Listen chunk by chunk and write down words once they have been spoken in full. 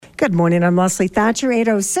Good morning. I'm Leslie Thatcher.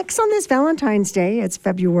 8:06 on this Valentine's Day. It's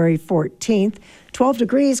February 14th. 12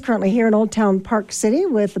 degrees currently here in Old Town Park City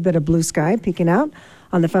with a bit of blue sky peeking out.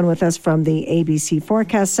 On the phone with us from the ABC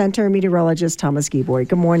Forecast Center, meteorologist Thomas Gieboy.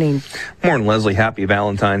 Good morning. Morning, Leslie. Happy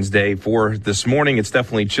Valentine's Day. For this morning, it's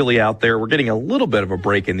definitely chilly out there. We're getting a little bit of a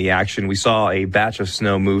break in the action. We saw a batch of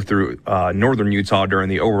snow move through northern Utah during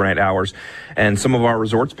the overnight hours, and some of our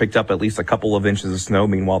resorts picked up at least a couple of inches of snow.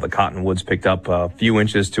 Meanwhile, the Cottonwoods picked up a few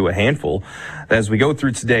inches to a handful. As we go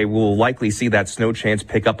through today, we'll likely see that snow chance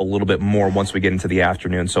pick up a little bit more once we get into the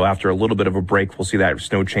afternoon. So after a little bit of a break, we'll see that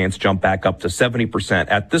snow chance jump back up to 70%.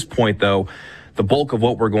 At this point, though, the bulk of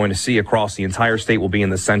what we're going to see across the entire state will be in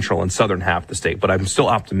the central and southern half of the state. But I'm still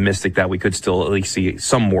optimistic that we could still at least see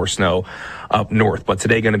some more snow up north. But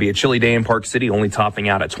today going to be a chilly day in Park City, only topping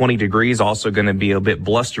out at 20 degrees. Also going to be a bit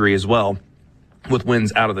blustery as well, with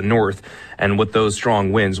winds out of the north. And with those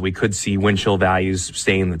strong winds, we could see wind chill values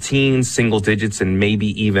stay in the teens, single digits, and maybe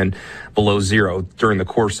even below zero during the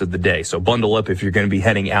course of the day. So bundle up if you're going to be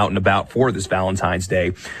heading out and about for this Valentine's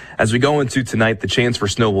Day. As we go into tonight, the chance for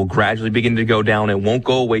snow will gradually begin to go down. It won't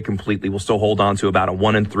go away completely. We'll still hold on to about a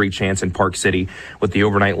 1 in 3 chance in Park City, with the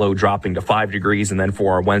overnight low dropping to 5 degrees. And then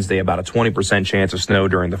for our Wednesday, about a 20% chance of snow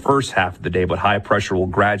during the first half of the day. But high pressure will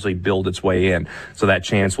gradually build its way in. So that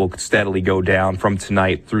chance will steadily go down from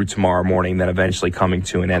tonight through tomorrow morning, then eventually coming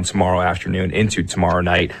to an end tomorrow afternoon into tomorrow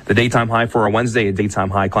night. The daytime high for our Wednesday, a daytime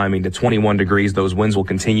high climbing to 21 degrees. Those winds will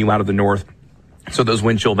continue out of the north. So those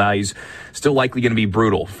wind chill values still likely going to be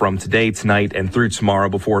brutal from today, tonight, and through tomorrow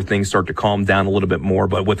before things start to calm down a little bit more.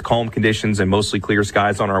 But with calm conditions and mostly clear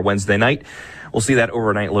skies on our Wednesday night, we'll see that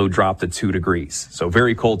overnight low drop to 2 degrees. So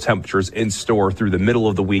very cold temperatures in store through the middle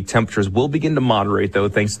of the week. Temperatures will begin to moderate, though,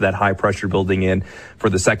 thanks to that high pressure building in for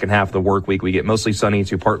the second half of the work week. We get mostly sunny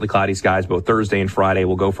to partly cloudy skies both Thursday and Friday.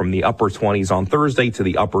 We'll go from the upper 20s on Thursday to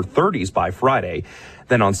the upper 30s by Friday.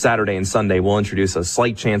 Then on Saturday and Sunday, we'll introduce a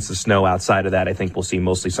slight chance of snow. Outside of that, I think we'll see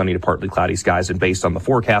mostly sunny to partly cloudy skies. And based on the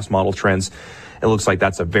forecast model trends, it looks like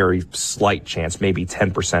that's a very slight chance, maybe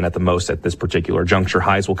 10% at the most at this particular juncture.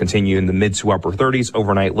 Highs will continue in the mid to upper 30s.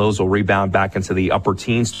 Overnight lows will rebound back into the upper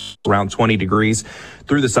teens, around 20 degrees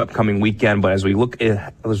through this upcoming weekend. But as we look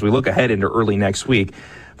ahead into early next week,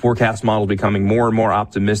 forecast model becoming more and more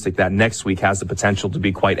optimistic that next week has the potential to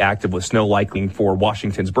be quite active, with snow likely for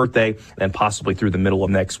Washington's birthday and possibly through the middle of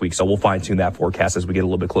next week. So we'll fine-tune that forecast as we get a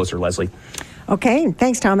little bit closer, Leslie. Okay.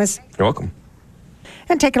 Thanks, Thomas. You're welcome.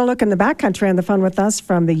 And taking a look in the backcountry on the phone with us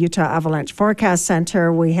from the Utah Avalanche Forecast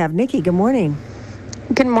Center, we have Nikki. Good morning.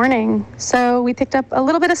 Good morning. So we picked up a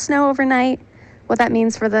little bit of snow overnight. What that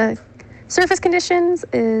means for the surface conditions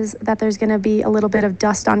is that there's going to be a little bit of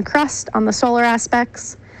dust on crust on the solar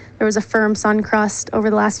aspects. There was a firm sun crust over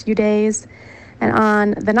the last few days. And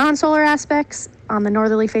on the non-solar aspects, on the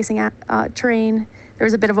northerly facing terrain, there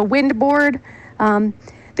was a bit of a wind board.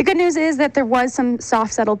 The good news is that there was some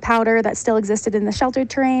soft settled powder that still existed in the sheltered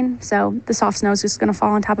terrain. So the soft snow is just going to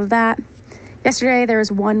fall on top of that. Yesterday, there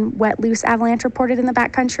was one wet, loose avalanche reported in the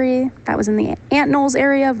backcountry. That was in the Ant Knolls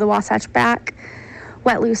area of the Wasatch Back.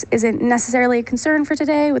 Wet loose isn't necessarily a concern for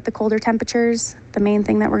today with the colder temperatures. The main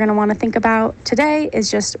thing that we're going to want to think about today is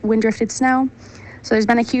just wind-drifted snow. So there's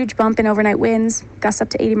been a huge bump in overnight winds, gusts up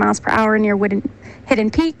to 80 miles per hour near Hidden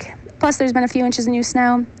Peak. Plus, there's been a few inches of new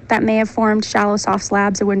snow that may have formed shallow, soft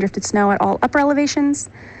slabs of wind-drifted snow at all upper elevations.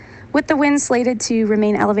 With the winds slated to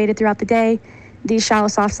remain elevated throughout the day, these shallow,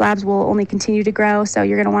 soft slabs will only continue to grow. So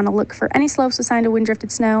you're going to want to look for any slopes with sign of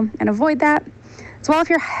wind-drifted snow and avoid that. As well, if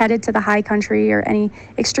you're headed to the high country or any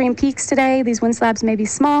extreme peaks today, these wind slabs may be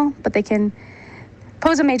small, but they can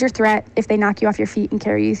pose a major threat if they knock you off your feet and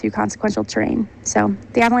carry you through consequential terrain. So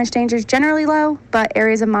the avalanche danger is generally low, but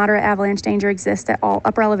areas of moderate avalanche danger exist at all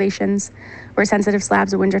upper elevations where sensitive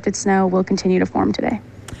slabs of wind-drifted snow will continue to form today.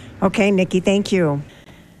 Okay, Nikki, thank you.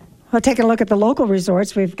 Well, taking a look at the local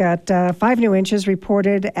resorts, we've got 5 new inches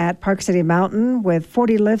reported at Park City Mountain with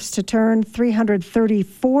 40 lifts to turn,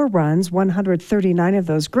 334 runs, 139 of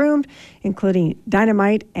those groomed, including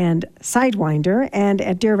Dynamite and Sidewinder. And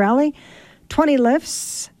at Deer Valley, 20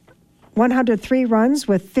 lifts, 103 runs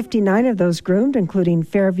with 59 of those groomed, including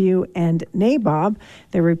Fairview and Nabob.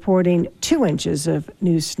 They're reporting 2 inches of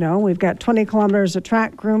new snow. We've got 20 kilometers of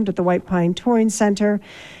track groomed at the White Pine Touring Center.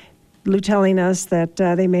 Lou telling us that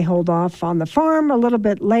they may hold off on the farm a little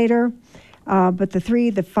bit later, but the 3,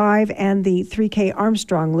 the 5, and the 3K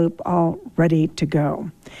Armstrong Loop all ready to go.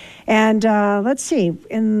 And let's see,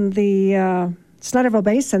 in the Snutterville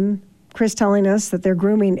Basin, Chris telling us that they're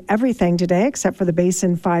grooming everything today except for the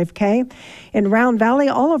Basin 5K. In Round Valley,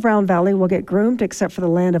 all of Round Valley will get groomed except for the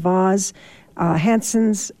Land of Oz,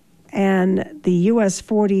 Hanson's and the US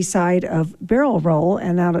 40 side of Barrel Roll,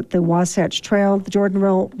 and out at the Wasatch Trail, the Jordan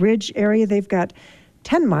Ridge area, they've got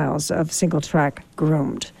 10 miles of single track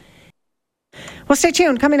groomed. Well, stay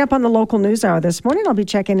tuned. Coming up on the local news hour this morning, I'll be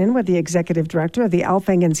checking in with the executive director of the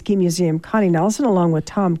Alphagen Ski Museum, Connie Nelson, along with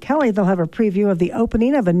Tom Kelly. They'll have a preview of the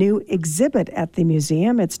opening of a new exhibit at the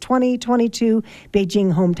museum. It's 2022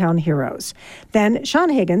 Beijing Hometown Heroes. Then Sean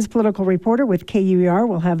Higgins, political reporter with KUER,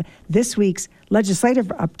 will have this week's legislative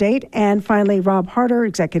update. And finally, Rob Harder,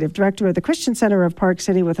 executive director of the Christian Center of Park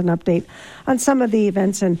City, with an update on some of the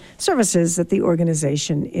events and services that the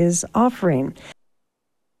organization is offering.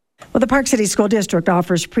 Well, the Park City School District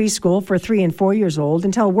offers preschool for 3 and 4 years old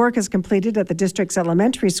until work is completed at the district's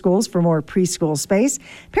elementary schools for more preschool space.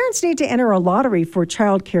 Parents need to enter a lottery for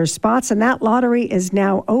child care spots, and that lottery is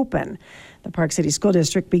now open. The Park City School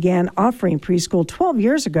District began offering preschool 12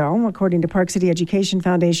 years ago, according to Park City Education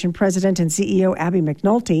Foundation President and CEO Abby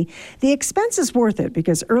McNulty. The expense is worth it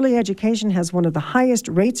because early education has one of the highest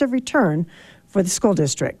rates of return for the school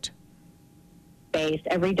district.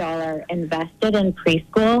 Every dollar invested in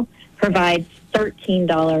preschool provides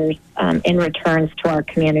 $13 in returns to our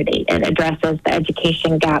community. It addresses the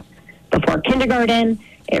education gap before kindergarten.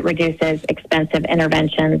 It reduces expensive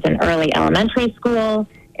interventions in early elementary school.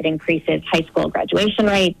 It increases high school graduation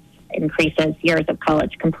rates, increases years of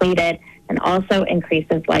college completed, and also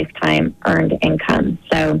increases lifetime earned income.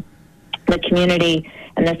 So the community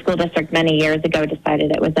and the school district many years ago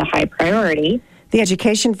decided it was a high priority. The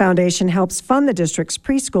Education Foundation helps fund the district's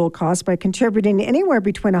preschool costs by contributing anywhere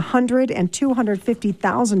between $100,000 and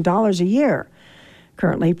 $250,000 a year.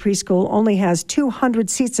 Currently, preschool only has 200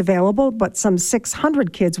 seats available, but some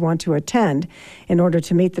 600 kids want to attend. In order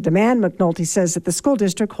to meet the demand, McNulty says that the school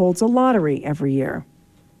district holds a lottery every year.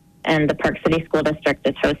 And the Park City School District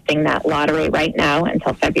is hosting that lottery right now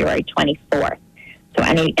until February 24th. So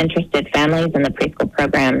any interested families in the preschool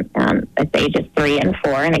program, it's ages 3 and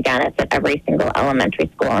 4, and again, it's at every single elementary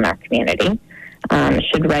school in our community,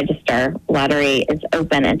 should register. Lottery is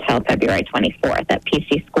open until February 24th at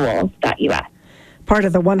pcschools.us. Part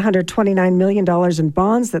of the $129 million in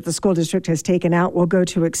bonds that the school district has taken out will go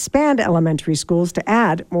to expand elementary schools to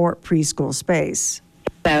add more preschool space.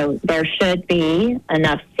 So there should be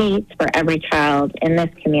enough seats for every child in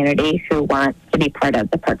this community who wants to be part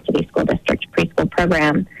of the Park City School District preschool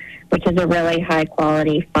program, which is a really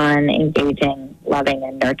high-quality, fun, engaging, loving,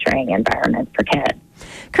 and nurturing environment for kids.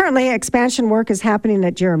 Currently, expansion work is happening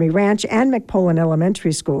at Jeremy Ranch and McPolin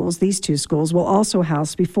Elementary Schools. These two schools will also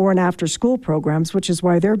house before and after school programs, which is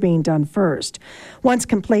why they're being done first. Once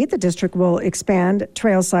complete, the district will expand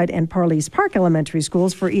Trailside and Parley's Park Elementary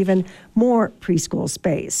Schools for even more preschool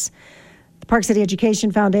space. The Park City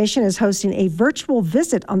Education Foundation is hosting a virtual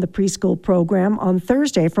visit on the preschool program on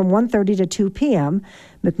Thursday from 1:30 to 2 p.m.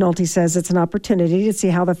 McNulty says it's an opportunity to see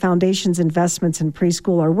how the foundation's investments in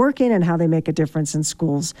preschool are working and how they make a difference in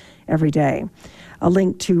schools every day. A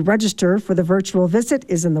link to register for the virtual visit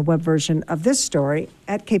is in the web version of this story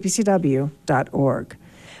at kpcw.org.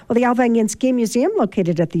 Well, the Alphagen Ski Museum,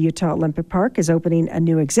 located at the Utah Olympic Park, is opening a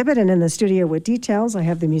new exhibit. And in the studio with details, I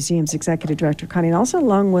have the museum's executive director, Connie Nelson,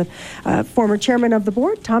 along with former chairman of the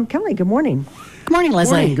board, Tom Kelly. Good morning. Good morning,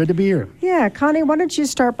 Leslie. Good morning. Good to be here. Yeah, Connie, why don't you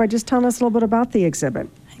start by just telling us a little bit about the exhibit?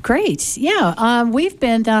 Great. Yeah, we've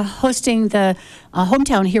been hosting the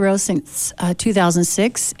Hometown Heroes since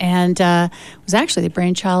 2006, and was actually the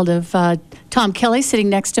brainchild of Tom Kelly, sitting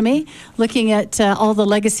next to me, looking at all the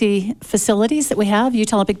legacy facilities that we have,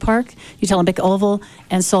 Utah Olympic Park, Utah Olympic Oval,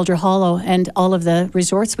 and Soldier Hollow, and all of the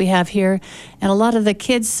resorts we have here, and a lot of the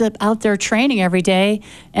kids out there training every day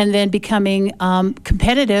and then becoming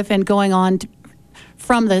competitive and going on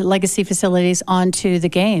from the legacy facilities onto the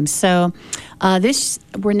games. So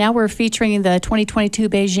we're featuring the 2022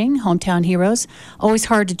 Beijing Hometown Heroes. Always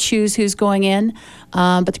hard to choose who's going in,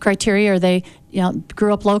 but the criteria are they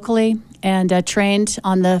grew up locally and trained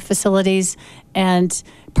on the facilities and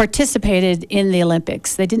participated in the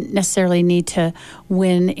Olympics. They didn't necessarily need to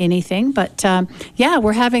win anything, but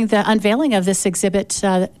we're having the unveiling of this exhibit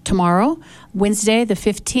tomorrow, Wednesday, the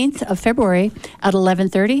 15th of February at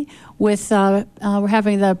 11:30. We're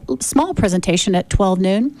having the small presentation at 12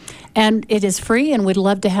 noon, and it is free, and we'd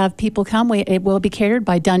love to have people come. It will be catered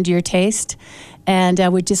by Done to Your Taste, and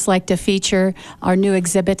we'd just like to feature our new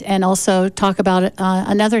exhibit and also talk about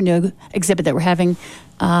another new exhibit that we're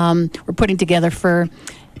putting together for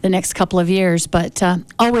the next couple of years. But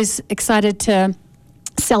always excited to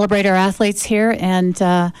celebrate our athletes here, and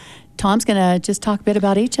Tom's going to just talk a bit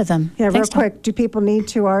about each of them. Yeah, Thanks, real quick, do people need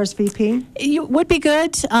to RSVP? It would be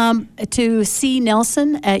good to see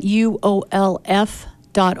Nelson at uolf.org.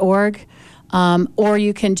 or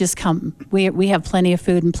you can just come. We have plenty of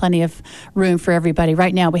food and plenty of room for everybody.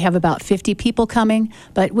 Right now, we have about 50 people coming,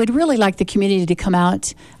 but we'd really like the community to come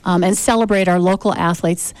out and celebrate our local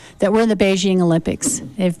athletes that were in the Beijing Olympics.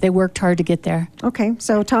 They worked hard to get there. Okay,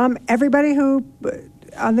 so Tom, everybody who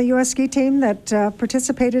on the U.S. ski team that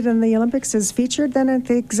participated in the Olympics is featured then at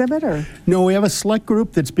the exhibit, or? No, we have a select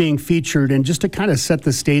group that's being featured, and just to kind of set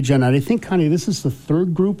the stage on it, I think, Connie, this is the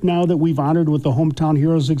third group now that we've honored with the Hometown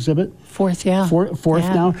Heroes exhibit. Fourth, yeah. Fourth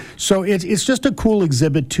Yeah. now. So it's just a cool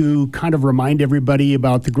exhibit to kind of remind everybody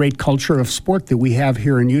about the great culture of sport that we have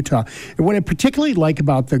here in Utah. And what I particularly like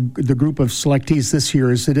about the group of selectees this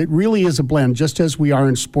year is that it really is a blend, just as we are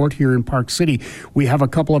in sport here in Park City. We have a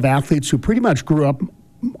couple of athletes who pretty much grew up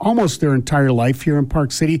almost their entire life here in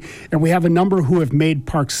Park City, and we have a number who have made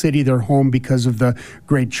Park City their home because of the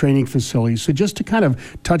great training facilities. So just to kind of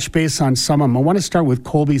touch base on some of them, I want to start with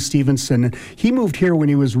Colby Stevenson. He moved here when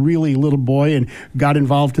he was really a little boy and got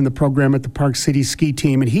involved in the program at the Park City ski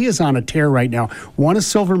team, and he is on a tear right now. Won a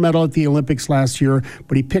silver medal at the Olympics last year,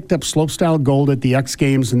 but he picked up slopestyle gold at the X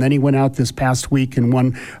Games, and then he went out this past week and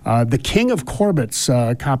won the King of Corbett's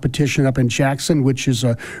competition up in Jackson, which is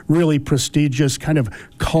a really prestigious kind of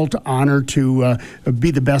cult honor to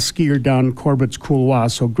be the best skier down Corbett's Couloir.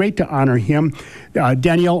 So great to honor him.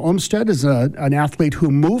 Danielle Olmstead is an athlete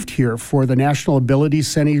who moved here for the National Ability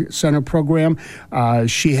Center program.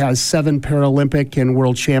 She has 7 Paralympic and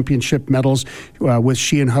World Championship medals with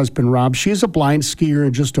she and husband Rob. She is a blind skier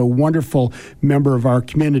and just a wonderful member of our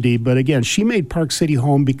community. But again, she made Park City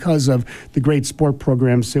home because of the great sport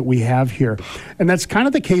programs that we have here. And that's kind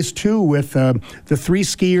of the case, too, with the 3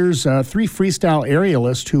 skiers, 3 freestyle aerialists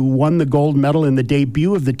who won the gold medal in the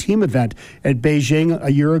debut of the team event at Beijing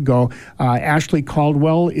a year ago. Ashley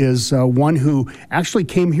Caldwell is one who actually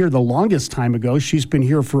came here the longest time ago. She's been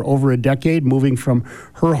here for over a decade, moving from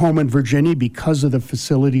her home in Virginia because of the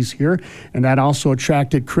facilities here. And that also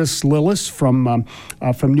attracted Chris Lillis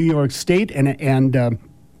from New York State and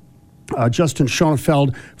Justin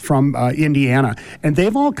Schoenfeld from Indiana. And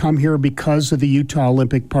they've all come here because of the Utah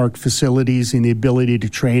Olympic Park facilities and the ability to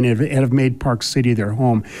train and have made Park City their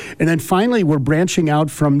home. And then finally, we're branching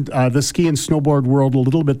out from the ski and snowboard world a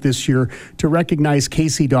little bit this year to recognize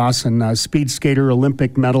Casey Dawson, speed skater,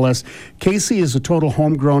 Olympic medalist. Casey is a total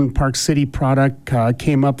homegrown Park City product,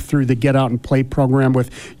 came up through the Get Out and Play program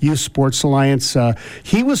with Youth Sports Alliance.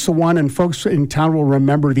 He was the one, and folks in town will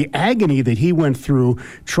remember the agony that he went through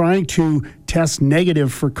trying to test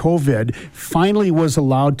negative for COVID, finally was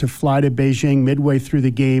allowed to fly to Beijing midway through the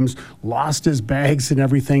games, lost his bags and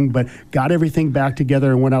everything, but got everything back together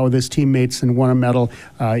and went out with his teammates and won a medal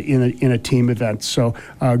in a team event. So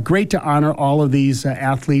great to honor all of these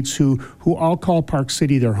athletes who all call Park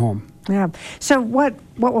City their home. Yeah. So what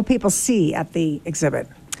will people see at the exhibit?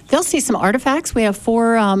 They'll see some artifacts. We have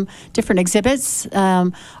 4 different exhibits,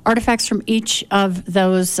 artifacts from each of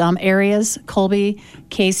those areas, Colby,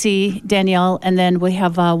 Casey, Danielle, and then we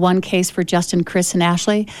have one case for Justin, Chris, and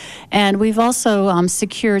Ashley. And we've also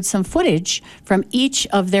secured some footage from each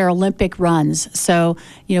of their Olympic runs. So,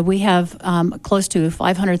 we have close to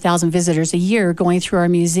 500,000 visitors a year going through our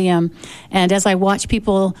museum. And as I watch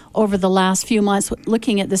people over the last few months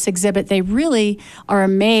looking at this exhibit, they really are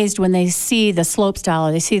amazed when they see the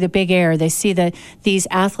slopestyle, they see the big air, they see these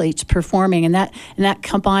athletes performing, and that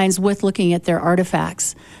combines with looking at their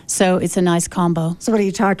artifacts. So it's a nice combo. So what are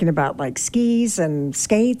you talking about, like skis and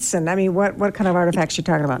skates? And I mean, what kind of artifacts are you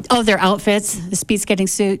talking about? Oh, their outfits, the speed skating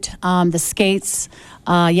suit, the skates,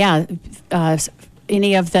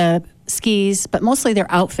 any of the skis, but mostly their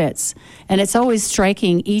outfits. And it's always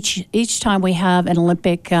striking each time we have an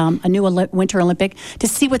Olympic, a new Winter Olympic, to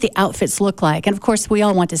see what the outfits look like. And of course, we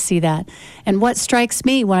all want to see that. And what strikes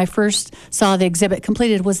me when I first saw the exhibit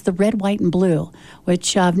completed was the red, white, and blue,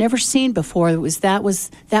 which I've never seen before. That was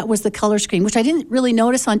the color scheme, which I didn't really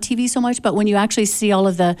notice on TV so much, but when you actually see all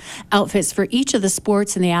of the outfits for each of the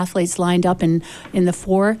sports and the athletes lined up in the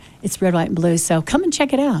 4, it's red, white, and blue. So come and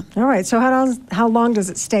check it out. All right. So how long does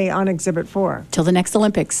it stay on Exhibit 4? Till the next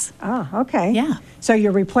Olympics. Ah, okay. Yeah. So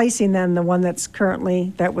you're replacing then the one that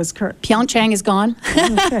was current. Pyeongchang is gone.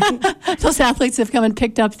 Okay. Those athletes have come and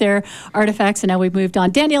picked up their artifacts, and now we've moved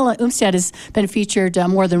on. Danielle Olmstead has been featured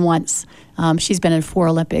more than once. She's been in 4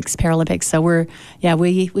 Olympics, Paralympics. So we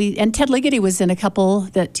and Ted Ligety was in a couple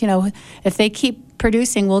that, if they keep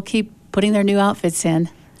producing, we'll keep putting their new outfits in.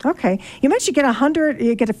 Okay. You mentioned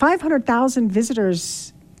you get 500,000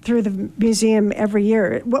 visitors through the museum every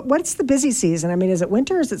year. What's the busy season? I mean, is it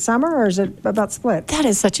winter, is it summer, or is it about split? That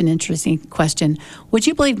is such an interesting question. Would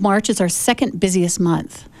you believe March is our second busiest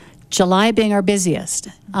month? July being our busiest.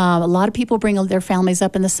 A lot of people bring their families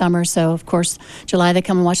up in the summer. So, of course, July they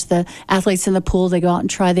come and watch the athletes in the pool. They go out and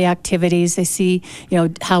try the activities. They see,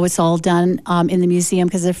 how it's all done in the museum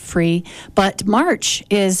because they're free. But March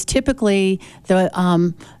is typically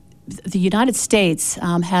the United States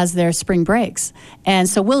has their spring breaks. And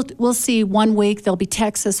so we'll see 1 week there'll be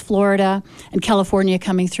Texas, Florida, and California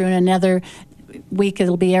coming through, and another week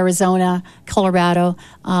it'll be Arizona, Colorado.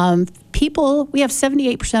 We have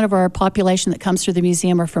 78% of our population that comes through the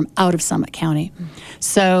museum are from out of Summit County.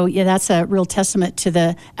 So yeah, that's a real testament to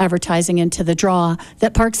the advertising and to the draw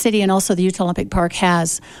that Park City and also the Utah Olympic Park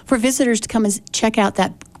has for visitors to come and check out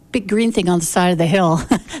that big green thing on the side of the hill.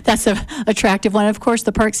 That's an attractive one. Of course,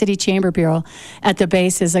 the Park City Chamber Bureau at the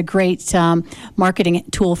base is a great marketing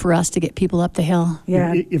tool for us to get people up the hill.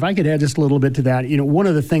 Yeah. If I could add just a little bit to that, one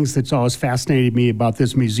of the things that's always fascinated me about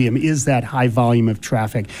this museum is that high volume of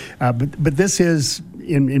traffic. But this is,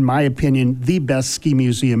 in my opinion, the best ski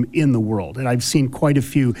museum in the world. And I've seen quite a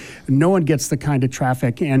few. No one gets the kind of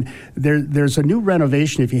traffic. And there's a new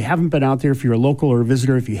renovation. If you haven't been out there, if you're a local or a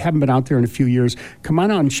visitor, if you haven't been out there in a few years, come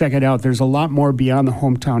on out and check it out. There's a lot more beyond the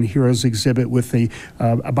Hometown Heroes exhibit with the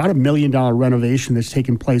about $1 million renovation that's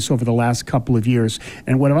taken place over the last couple of years.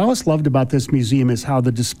 And what I've always loved about this museum is how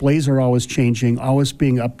the displays are always changing, always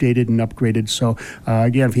being updated and upgraded. So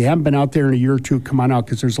again, if you haven't been out there in a year or two, come on out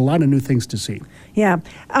because there's a lot of new things to see. Yeah.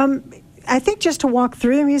 I think just to walk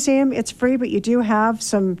through the museum, it's free, but you do have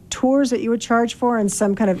some tours that you would charge for and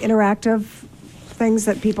some kind of interactive things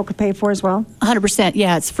that people could pay for as well? 100%.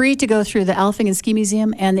 Yeah, it's free to go through the Alfing and Ski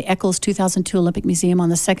Museum and the Eccles 2002 Olympic Museum on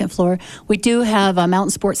the second floor. We do have a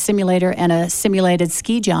mountain sports simulator and a simulated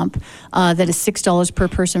ski jump that is $6 per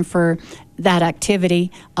person for that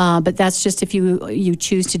activity. But that's just if you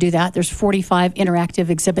choose to do that. There's 45 interactive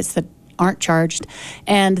exhibits that aren't charged.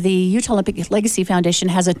 And the Utah Olympic Legacy Foundation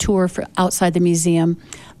has a tour for outside the museum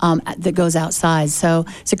that goes outside. So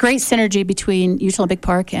it's a great synergy between Utah Olympic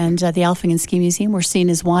Park and the Alfing and Ski Museum. We're seen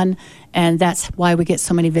as one, and that's why we get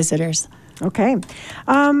so many visitors. Okay.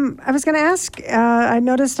 I was going to ask, I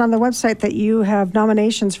noticed on the website that you have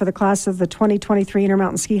nominations for the class of the 2023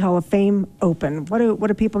 Intermountain Ski Hall of Fame open. What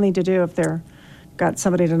do people need to do if they're got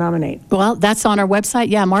somebody to nominate? Well, that's on our website.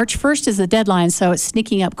 Yeah, March 1st is the deadline, so it's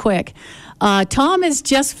sneaking up quick. Tom is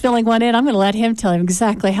just filling one in. I'm going to let him tell him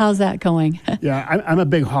exactly how's that going. Yeah, I'm a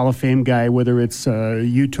big Hall of Fame guy, whether it's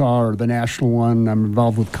Utah or the national one. I'm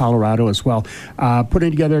involved with Colorado as well.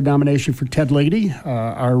 Putting together a nomination for Ted Ligety,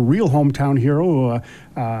 our real hometown hero,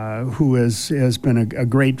 who has been a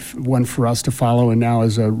great one for us to follow and now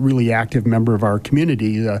is a really active member of our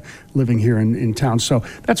community living here in town. So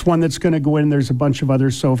that's one that's going to go in. There's a bunch of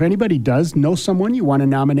others. So if anybody does know someone you want to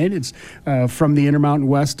nominate, it's from the Intermountain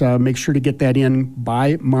West, make sure to get that in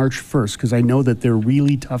by March 1st because I know that they're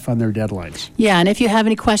really tough on their deadlines. Yeah, and if you have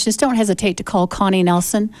any questions, don't hesitate to call Connie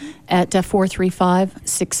Nelson at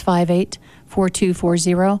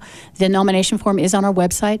 435-658-4240. The nomination form is on our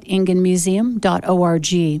website,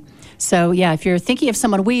 ingenmuseum.org. So, yeah, if you're thinking of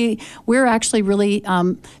someone, we're actually really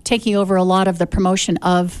taking over a lot of the promotion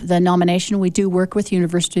of the nomination. We do work with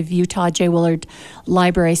University of Utah J. Willard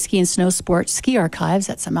Library Ski and Snow Sports Ski Archives.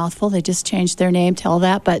 That's a mouthful. They just changed their name to all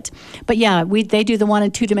that. But yeah, they do the 1-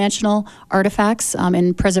 and 2-dimensional artifacts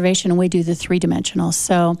in preservation, and we do the 3-dimensional.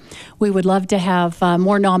 So we would love to have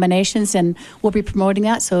more nominations, and we'll be promoting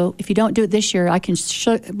that. So if you don't do it this year, I can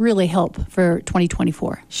really help for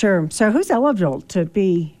 2024. Sure. So who's eligible to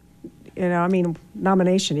be,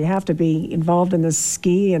 nomination? You have to be involved in the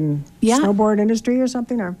ski and snowboard industry or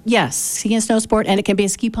something? Or? Yes, ski and snow sport, and it can be a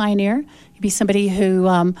ski pioneer. It can be somebody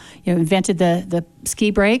who invented the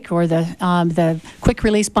ski brake or the quick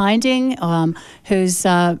release binding, who's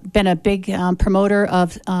been a big promoter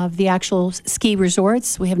of the actual ski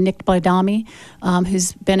resorts. We have Nick Bladami,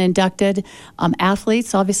 who's been inducted.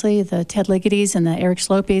 Athletes, obviously, the Ted Ligatys and the Eric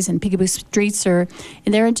Slopes and Peekaboo Streets are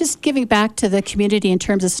in there, and just giving back to the community in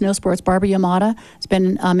terms of snow sports. Barbara Yamada has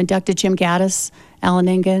been inducted. Jim Gaddis, Alan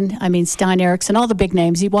Ingen, Stein Erickson, all the big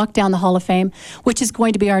names. You walk down the Hall of Fame, which is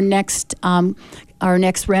going to be our next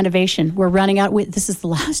renovation. We're running out. This is the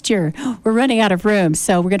last year. We're running out of room,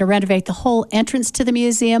 so we're going to renovate the whole entrance to the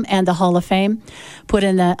museum and the Hall of Fame. Put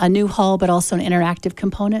in a new hall, but also an interactive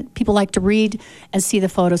component. People like to read and see the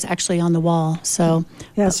photos actually on the wall. So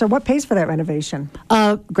yeah. So what pays for that renovation?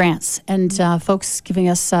 Grants and folks giving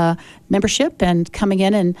us membership and coming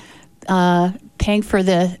in and paying for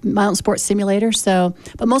the mountain sports simulator. So,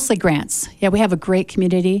 but mostly grants. Yeah, we have a great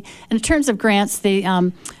community. And in terms of grants,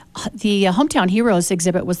 The Hometown Heroes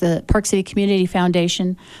exhibit was the Park City Community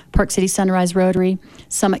Foundation, Park City Sunrise Rotary,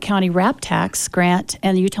 Summit County RAP Tax Grant,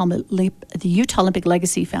 and the Utah Olympic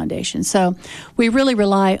Legacy Foundation. So we really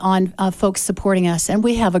rely on folks supporting us, and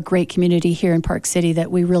we have a great community here in Park City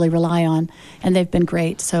that we really rely on, and they've been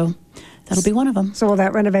great. So that'll be one of them. So will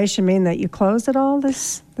that renovation mean that you close it all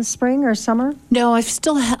this spring or summer? No, I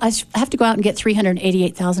have to go out and get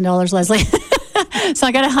 $388,000, Leslie. So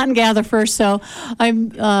I got to hunt and gather first. So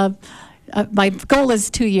my goal is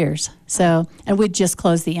 2 years. So, and we just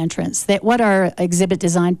closed the entrance. What our exhibit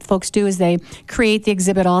design folks do is they create the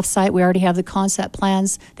exhibit offsite. We already have the concept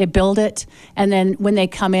plans. They build it, and then when they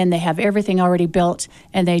come in, they have everything already built,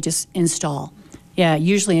 and they just install. Yeah,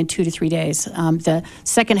 usually in 2 to 3 days. The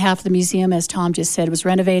second half of the museum, as Tom just said, was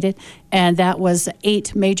renovated, and that was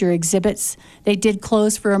 8 major exhibits. They did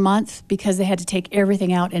close for a month because they had to take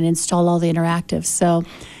everything out and install all the interactives. So,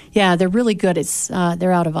 yeah, they're really good.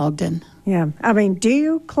 They're out of Ogden. Yeah. I mean, do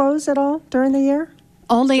you close at all during the year?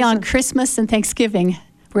 Only on Christmas and Thanksgiving.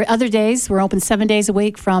 Other days, we're open 7 days a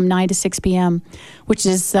week from 9 to 6 p.m., which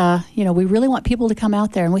is, we really want people to come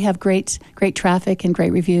out there, and we have great traffic and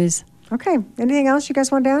great reviews. Okay. Anything else you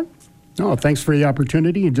guys want to add? No, thanks for the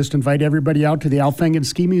opportunity, and just invite everybody out to the Alfengen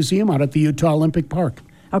Ski Museum out at the Utah Olympic Park.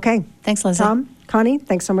 Okay. Thanks, Leslie. Tom, Connie,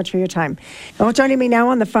 thanks so much for your time. Well, joining me now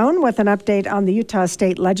on the phone with an update on the Utah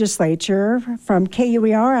State Legislature from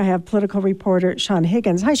KUER, I have political reporter Sean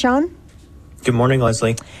Higgins. Hi, Sean. Good morning,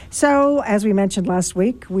 Leslie. So, as we mentioned last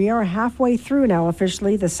week, we are halfway through now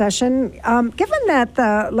officially the session. Given that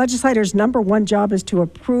the legislators' number one job is to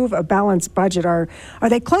approve a balanced budget, are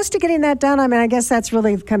they close to getting that done? I mean, I guess that's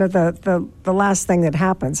really kind of the last thing that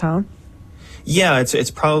happens, huh? Yeah,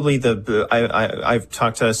 it's probably I've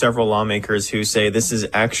talked to several lawmakers who say this is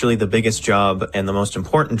actually the biggest job and the most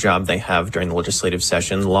important job they have during the legislative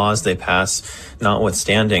session, laws they pass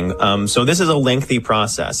notwithstanding. So this is a lengthy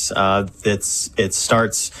process. It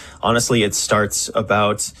starts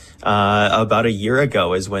about a year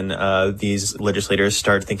ago is when these legislators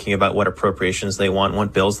start thinking about what appropriations they want,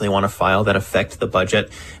 what bills they want to file that affect the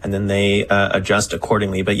budget, and then they adjust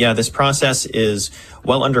accordingly. But yeah, this process is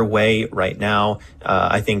well underway right now.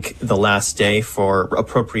 I think the last day for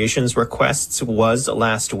appropriations requests was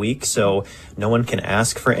last week, so no one can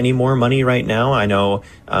ask for any more money right now. I know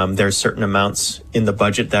there's certain amounts in the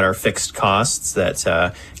budget that are fixed costs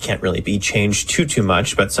that can't really be changed too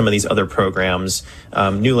much, but some of these other programs,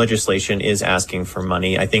 new legislation is asking for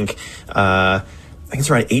money. I think it's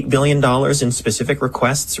around $8 billion in specific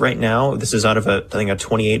requests right now. This is out of a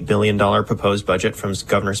 $28 billion proposed budget from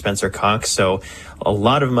Governor Spencer Cox. So a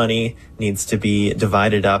lot of money needs to be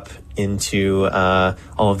divided up into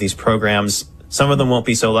all of these programs. Some of them won't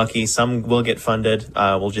be so lucky. Some will get funded.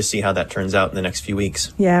 We'll just see how that turns out in the next few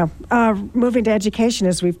weeks. Yeah. Moving to education,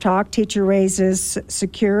 as we've talked, teacher raises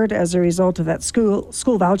secured as a result of that school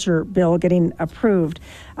voucher bill getting approved.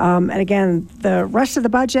 And again, the rest of the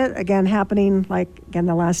budget, happening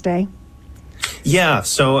the last day. Yeah,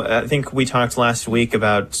 so I think we talked last week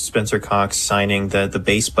about Spencer Cox signing the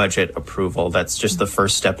base budget approval. That's just the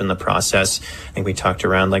first step in the process. I think we talked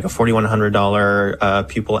around like a $4,100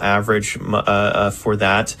 pupil average for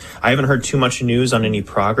that. I haven't heard too much news on any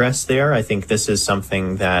progress there. I think this is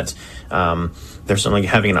something that they're certainly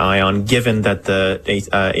having an eye on, given that the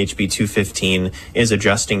HB 215 is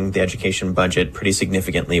adjusting the education budget pretty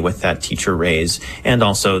significantly with that teacher raise, and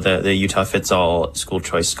also the Utah Fits All school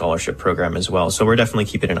choice scholarship program as well. So we're definitely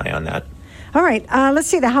keeping an eye on that. All right. Let's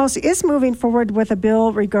see. The House is moving forward with a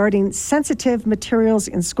bill regarding sensitive materials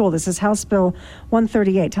in school. This is House Bill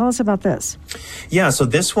 138. Tell us about this. Yeah, so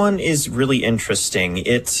this one is really interesting.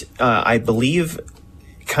 It, I believe,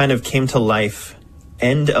 kind of came to life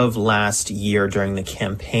end of last year during the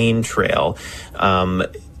campaign trail.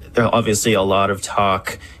 There are obviously a lot of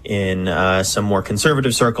talk in some more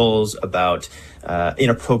conservative circles about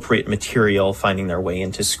inappropriate material finding their way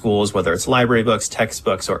into schools, whether it's library books,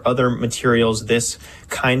 textbooks, or other materials. This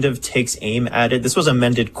kind of takes aim at it. This was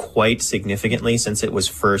amended quite significantly since it was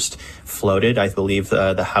first floated. I believe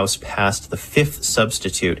the House passed the 5th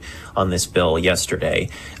substitute on this bill yesterday.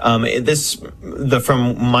 From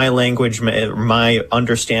my language, my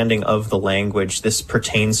understanding of the language, this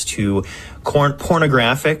pertains to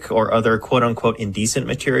pornographic or other quote-unquote indecent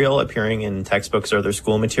material appearing in textbooks or other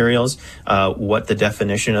school materials, what the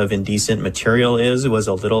definition of indecent material is was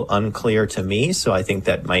a little unclear to me. So I think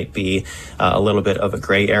that might be a little bit of a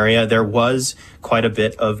gray area. There was quite a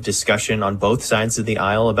bit of discussion on both sides of the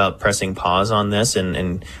aisle about pressing pause on this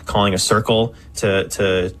and calling a circle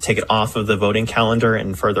to take it off of the voting calendar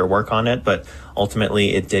and further work on it. But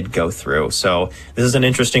ultimately, it did go through. So this is an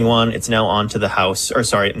interesting one. It's now on to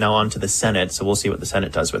the Senate. So we'll see what the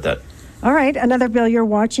Senate does with it. All right. Another bill you're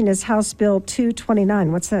watching is House Bill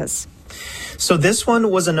 229. What's this? So this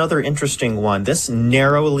one was another interesting one. This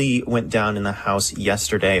narrowly went down in the House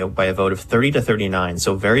yesterday by a vote of 30 to 39.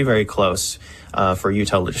 So very, very close for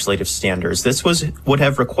Utah legislative standards. This would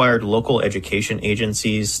have required local education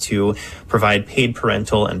agencies to provide paid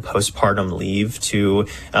parental and postpartum leave to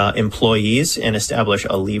employees and establish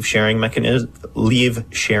a leave sharing mechanism.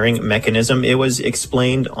 It was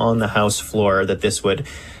explained on the House floor that this would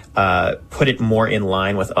put it more in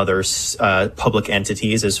line with other public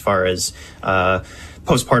entities as far as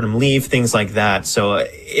postpartum leave, things like that. So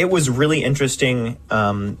it was really interesting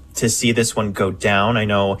to see this one go down. I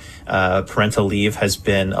know parental leave has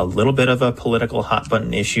been a little bit of a political hot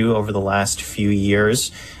button issue over the last few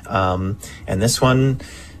years. And this one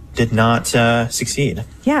did not succeed.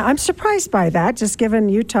 Yeah, I'm surprised by that, just given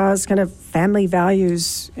Utah's kind of family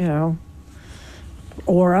values,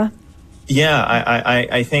 aura. Yeah,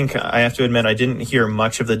 I think I have to admit I didn't hear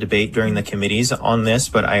much of the debate during the committees on this,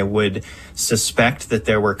 but I would suspect that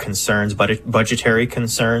there were concerns, budgetary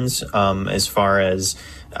concerns, as far as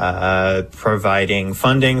providing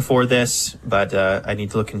funding for this, but I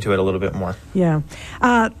need to look into it a little bit more. Yeah.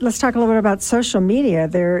 Let's talk a little bit about social media.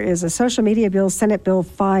 There is a social media bill, Senate Bill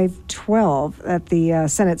 512, that the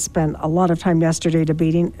Senate spent a lot of time yesterday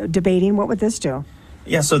debating. What would this do?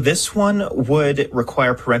 Yeah, so this one would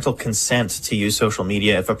require parental consent to use social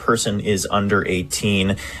media if a person is under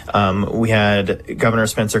 18. We had Governor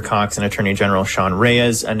Spencer Cox and Attorney General Sean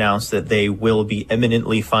Reyes announce that they will be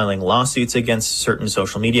imminently filing lawsuits against certain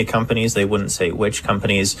social media companies. They wouldn't say which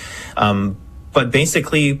companies, but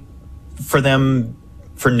basically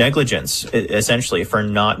for negligence, essentially, for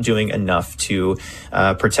not doing enough to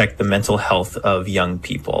protect the mental health of young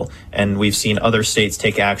people. And we've seen other states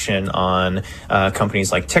take action on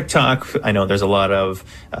companies like TikTok. I know there's a lot of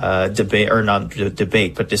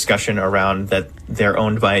discussion around that they're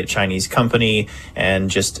owned by a Chinese company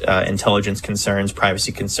and just intelligence concerns,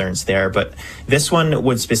 privacy concerns there. But this one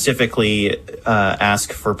would specifically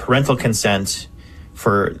ask for parental consent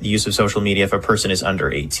for the use of social media if a person is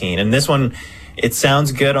under 18. And this one, it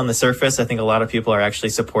sounds good on the surface. I think a lot of people are actually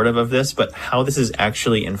supportive of this, but how this is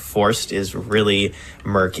actually enforced is really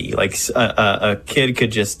murky. Like a kid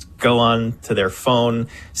could just go on to their phone,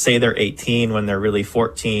 say they're 18 when they're really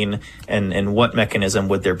 14, and what mechanism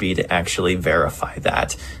would there be to actually verify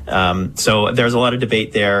that? So there's a lot of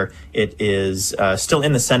debate there. It is still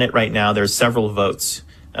in the Senate right now. There's several votes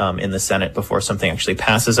in the Senate before something actually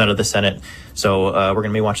passes out of the Senate. So we're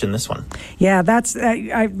going to be watching this one. Yeah, that's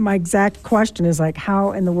my exact question is like,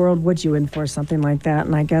 how in the world would you enforce something like that?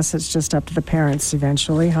 And I guess it's just up to the parents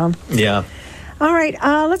eventually, huh? Yeah. All right,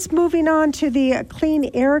 let's moving on to the Clean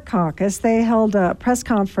Air Caucus. They held a press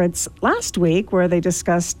conference last week where they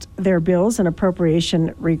discussed their bills and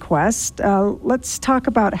appropriation requests. Let's talk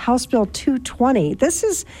about House Bill 220. This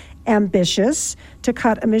is ambitious to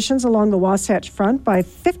cut emissions along the Wasatch Front by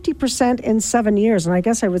 50% in 7 years. And I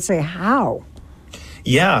guess I would say how?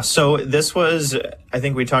 Yeah, so this was, I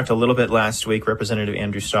think we talked a little bit last week. Representative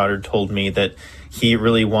Andrew Stoddard told me that he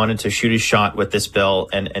really wanted to shoot his shot with this bill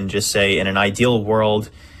and just say, in an ideal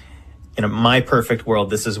world, in my perfect world,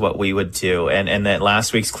 this is what we would do. And that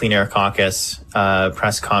last week's Clean Air Caucus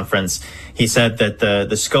press conference, he said that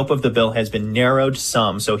the scope of the bill has been narrowed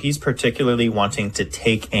some. So he's particularly wanting to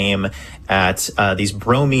take aim at these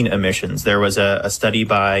bromine emissions. There was a study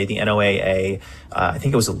by the NOAA, I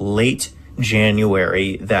think it was late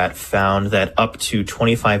January, that found that up to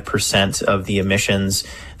 25% of the emissions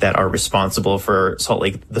that are responsible for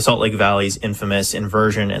the Salt Lake Valley's infamous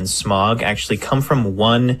inversion and smog actually come from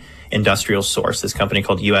one industrial source, this company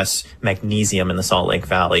called US Magnesium in the Salt Lake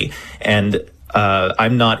Valley. And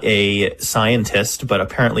I'm not a scientist, but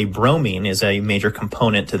apparently bromine is a major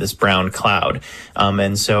component to this brown cloud.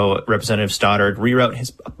 And so Representative Stoddard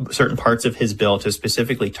rewrote certain parts of his bill to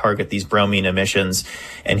specifically target these bromine emissions.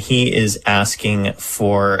 And he is asking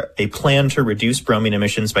for a plan to reduce bromine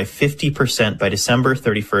emissions by 50% by December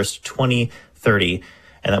 31st, 2030.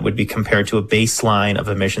 And that would be compared to a baseline of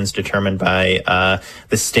emissions determined by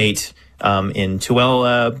the state in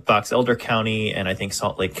Tooele, Box Elder County, and I think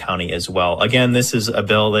Salt Lake County as well. Again, this is a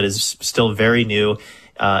bill that is still very new.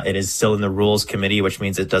 It is still in the Rules Committee, which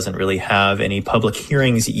means it doesn't really have any public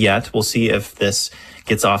hearings yet. We'll see if this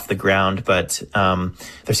gets off the ground, but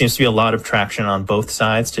there seems to be a lot of traction on both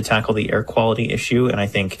sides to tackle the air quality issue. And I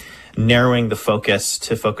think narrowing the focus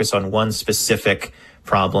to focus on one specific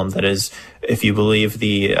problem that is, if you believe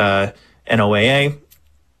the NOAA,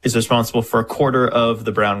 is responsible for a quarter of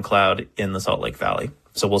the brown cloud in the Salt Lake Valley.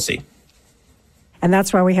 So we'll see. And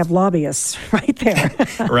that's why we have lobbyists right there.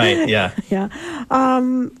 Right, yeah. Yeah.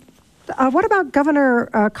 What about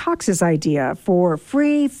Governor Cox's idea for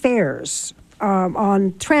free fares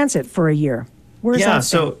on transit for a year? Where's that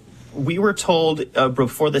so we were told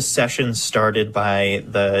before the session started by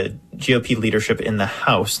the GOP leadership in the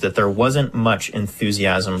House that there wasn't much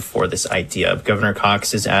enthusiasm for this idea. Governor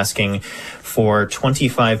Cox is asking for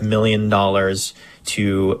 $25 million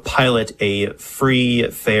to pilot a free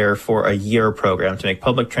fare for a year program to make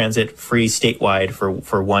public transit free statewide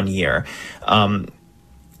for 1 year.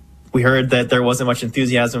 We heard that there wasn't much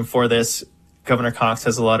enthusiasm for this. Governor Cox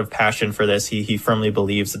has a lot of passion for this. He firmly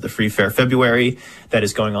believes that the Free Fare February that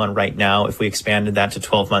is going on right now, if we expanded that to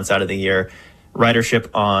 12 months out of the year, ridership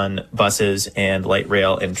on buses and light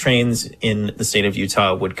rail and trains in the state of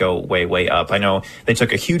Utah would go way, way up. I know they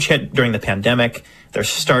took a huge hit during the pandemic. They're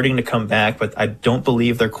starting to come back, but I don't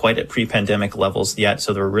believe they're quite at pre-pandemic levels yet.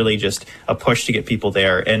 So they're really just a push to get people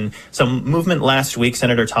there. And some movement last week,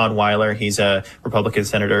 Senator Todd Weiler, he's a Republican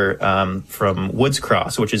senator from Woods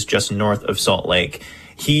Cross, which is just north of Salt Lake.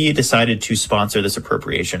 He decided to sponsor this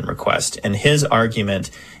appropriation request. And his argument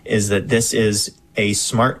is that this is a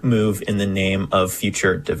smart move in the name of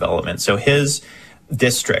future development. So his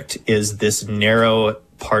district is this narrow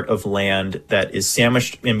part of land that is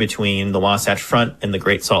sandwiched in between the Wasatch Front and the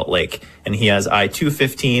Great Salt Lake. And he has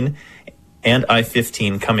I-215 and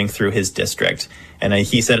I-15 coming through his district. And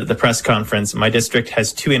he said at the press conference, my district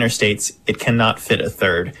has 2 interstates. It cannot fit a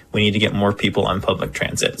third. We need to get more people on public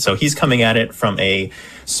transit. So he's coming at it from a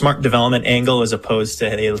smart development angle as opposed to,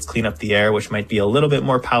 hey, let's clean up the air, which might be a little bit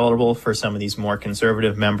more palatable for some of these more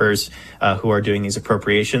conservative members who are doing these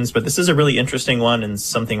appropriations. But this is a really interesting one and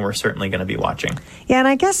something we're certainly going to be watching. Yeah, and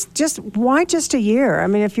I guess why just a year? I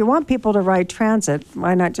mean, if you want people to ride transit,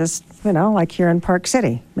 why not just, like here in Park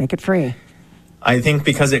City, make it free? I think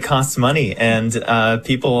because it costs money and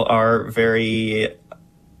people are very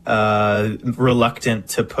reluctant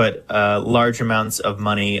to put large amounts of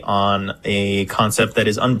money on a concept that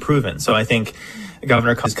is unproven. So I think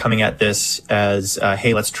Governor Cox is coming at this as,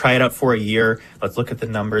 hey, let's try it out for a year. Let's look at the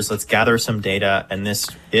numbers. Let's gather some data. And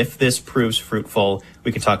if this proves fruitful,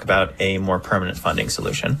 we can talk about a more permanent funding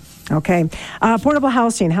solution. Okay. Affordable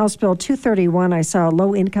housing, House Bill 231, I saw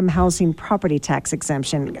low-income housing property tax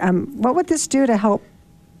exemption. What would this do to help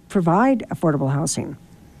provide affordable housing?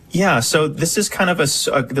 Yeah, so this is kind of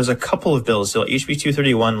there's a couple of bills. So HB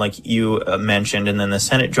 231, like you mentioned, and then the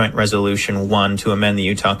Senate Joint Resolution 1 to amend the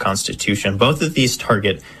Utah Constitution. Both of these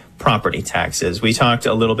target property taxes. We talked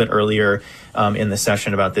a little bit earlier in the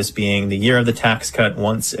session about this being the year of the tax cut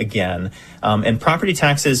once again. And property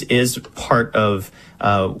taxes is part of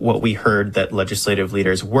what we heard that legislative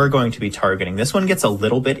leaders were going to be targeting. This one gets a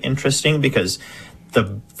little bit interesting because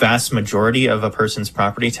the vast majority of a person's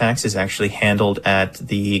property tax is actually handled at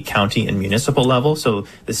the county and municipal level. So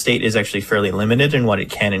the state is actually fairly limited in what it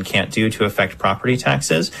can and can't do to affect property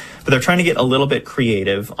taxes. But they're trying to get a little bit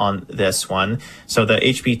creative on this one. So the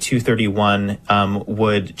HB 231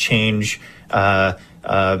 would change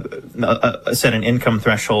set an income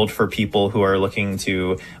threshold for people who are looking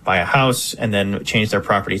to buy a house and then change their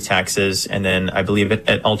property taxes. And then I believe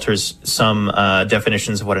it alters some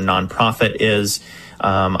definitions of what a nonprofit is.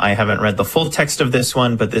 I haven't read the full text of this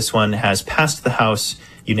one, but this one has passed the House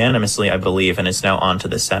unanimously, I believe, and is now on to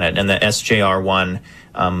the Senate. And the SJR 1,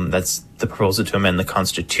 that's the proposal to amend the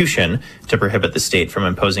Constitution to prohibit the state from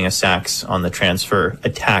imposing a tax on the transfer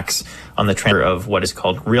of what is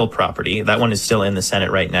called real property. That one is still in the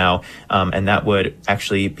Senate right now, and that would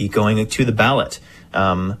actually be going to the ballot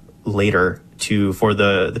later for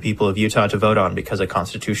the people of Utah to vote on, because a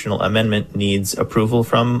constitutional amendment needs approval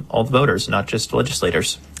from all the voters, not just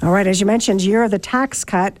legislators. All right, as you mentioned, year of the tax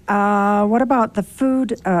cut. What about the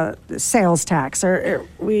food sales tax? Are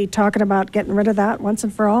we talking about getting rid of that once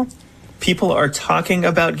and for all? People are talking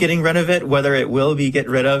about getting rid of it. Whether it will be get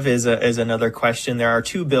rid of is another question. There are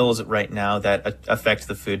 2 bills right now that affect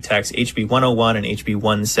the food tax, HB 101 and HB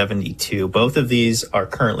 172. Both of these are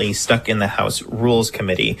currently stuck in the House Rules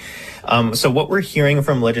Committee. So what we're hearing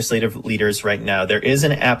from legislative leaders right now, there is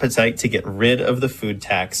an appetite to get rid of the food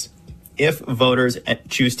tax if voters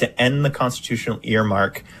choose to end the constitutional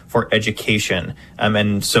earmark for education.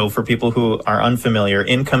 And so for people who are unfamiliar,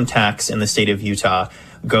 income tax in the state of Utah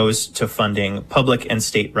goes to funding public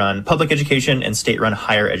education and state-run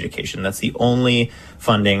higher education. That's the only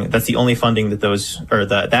funding. That's the only funding that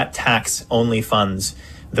that tax only funds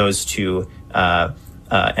those two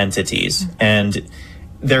entities. And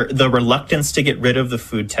the reluctance to get rid of the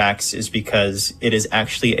food tax is because it is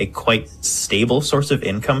actually a quite stable source of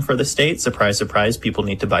income for the state. Surprise, surprise, people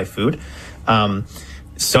need to buy food.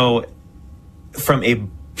 So from a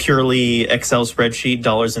purely Excel spreadsheet,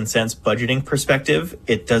 dollars and cents budgeting perspective,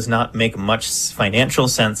 it does not make much financial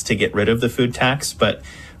sense to get rid of the food tax. But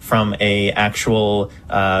from a actual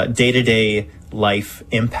day-to-day life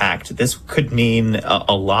impact, this could mean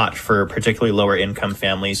a lot for particularly lower income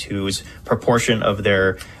families whose proportion of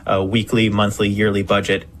their weekly, monthly, yearly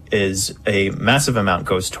budget is a massive amount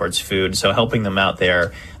goes towards food. So helping them out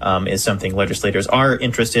there is something legislators are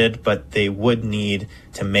interested, but they would need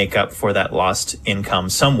to make up for that lost income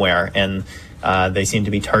somewhere. And they seem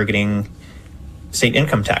to be targeting state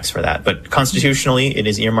income tax for that. But constitutionally, it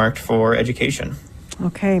is earmarked for education.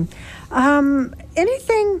 Okay.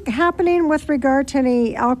 Anything happening with regard to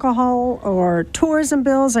any alcohol or tourism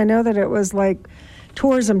bills? I know that it was like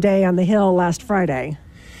Tourism Day on the Hill last Friday.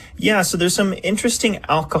 Yeah, so there's some interesting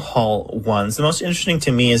alcohol ones. The most interesting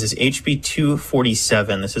to me is HB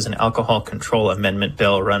 247. This is an alcohol control amendment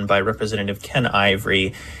bill run by Representative Ken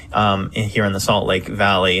Ivory here in the Salt Lake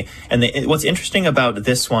Valley. And what's interesting about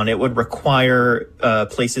this one, it would require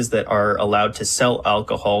places that are allowed to sell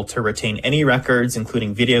alcohol to retain any records,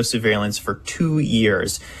 including video surveillance, for 2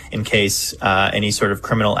 years in case any sort of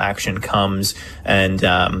criminal action comes and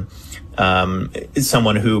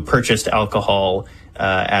someone who purchased alcohol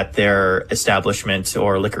at their establishment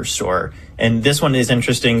or liquor store. And this one is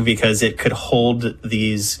interesting because it could hold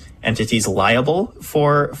these entities liable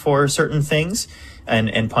for certain things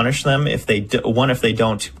and punish them if they if they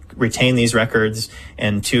don't retain these records,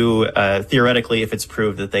 and two, theoretically, if it's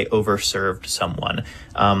proved that they overserved someone.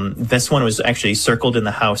 This one was actually circled in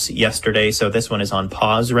the House yesterday, so this one is on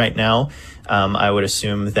pause right now. I would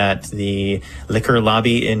assume that the liquor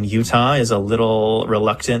lobby in Utah is a little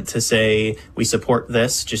reluctant to say we support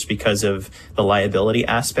this just because of the liability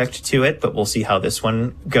aspect to it, but we'll see how this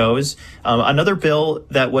one goes. Another bill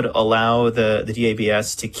that would allow the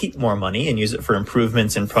DABS to keep more money and use it for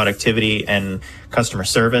improvements in productivity and customer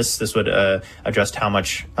service. This would adjust how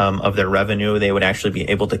much of their revenue they would actually be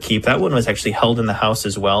able to keep. That one was actually held in the House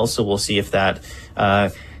as well, so we'll see if that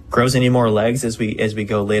grows any more legs as we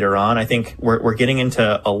go later on. I think we're getting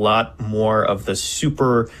into a lot more of the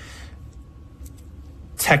super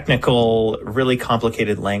technical, really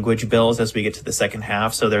complicated language bills as we get to the second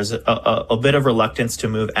half. So there's a bit of reluctance to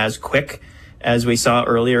move as quick as we saw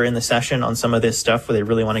earlier in the session on some of this stuff where they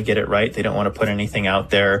really want to get it right. They don't want to put anything out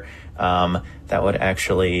there that would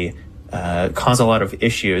actually cause a lot of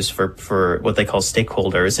issues for what they call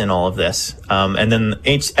stakeholders in all of this. And then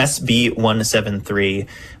SB 173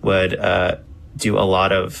 would do a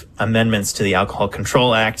lot of amendments to the Alcohol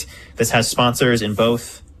Control Act. This has sponsors in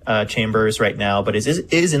both chambers right now, but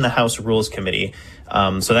is in the House Rules Committee.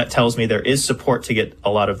 So that tells me there is support to get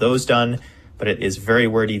a lot of those done, but it is very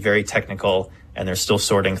wordy, very technical, and they're still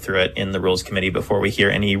sorting through it in the Rules Committee before we hear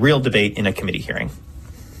any real debate in a committee hearing.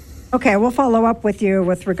 Okay, we'll follow up with you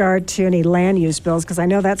with regard to any land use bills, because I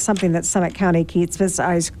know that's something that Summit County keeps its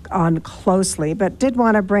eyes on closely. But did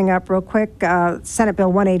want to bring up real quick Senate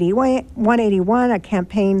Bill 181, a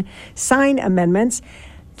campaign sign amendments.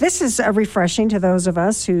 This is refreshing to those of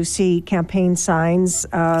us who see campaign signs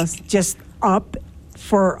just up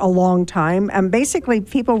for a long time. And basically,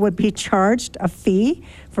 people would be charged a fee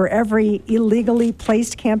for every illegally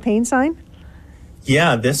placed campaign sign.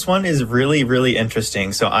 Yeah, this one is really, really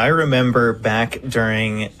interesting. So I remember back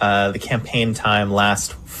during the campaign time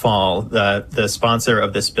last fall, the sponsor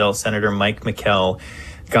of this bill, Senator Mike McKell,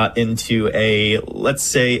 got into let's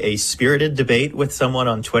say a spirited debate with someone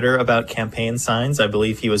on Twitter about campaign signs. I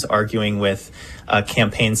believe he was arguing with a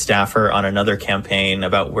campaign staffer on another campaign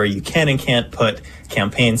about where you can and can't put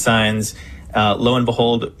campaign signs. Lo and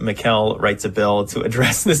behold, McKell writes a bill to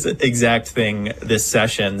address this exact thing this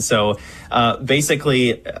session. So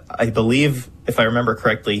basically, I believe, if I remember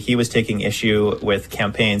correctly, he was taking issue with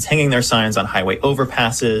campaigns hanging their signs on highway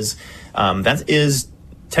overpasses. That is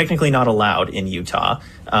technically not allowed in Utah.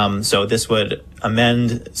 So this would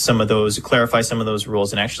amend some of those, clarify some of those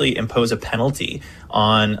rules, and actually impose a penalty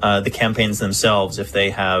on the campaigns themselves if they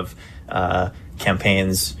have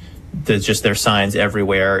campaigns just their signs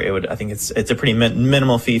everywhere. I think it's a pretty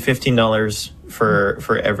minimal fee, $15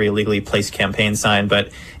 for every legally placed campaign sign. But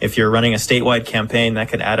if you're running a statewide campaign, that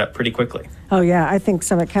could add up pretty quickly. Oh, yeah. I think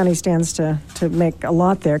Summit County stands to make a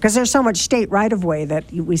lot there because there's so much state right-of-way that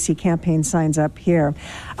we see campaign signs up here.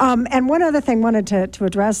 And one other thing I wanted to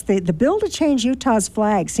address, the bill to change Utah's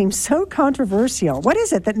flag seems so controversial. What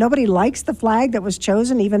is it, that nobody likes the flag that was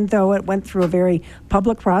chosen even though it went through a very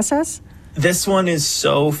public process? This one is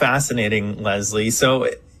so fascinating, Leslie. So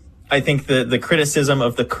I think the criticism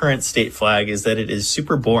of the current state flag is that it is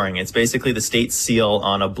super boring. It's basically the state seal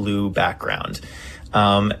on a blue background.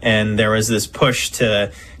 And there was this push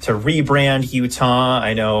to rebrand Utah.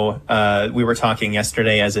 I know we were talking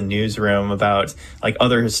yesterday as a newsroom about like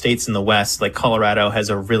other states in the West, like Colorado has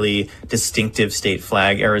a really distinctive state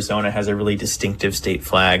flag. Arizona has a really distinctive state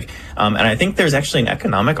flag. And I think there's actually an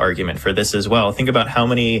economic argument for this as well. Think about how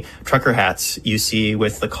many trucker hats you see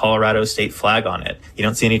with the Colorado state flag on it. You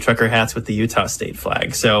don't see any trucker hats with the Utah state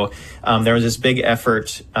flag. So there was this big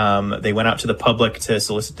effort. They went out to the public to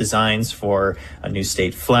solicit designs for a new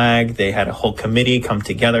state flag. They had a whole committee come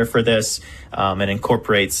together for this. It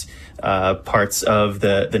incorporates parts of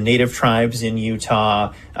the native tribes in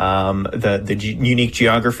Utah, the unique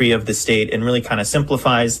geography of the state, and really kind of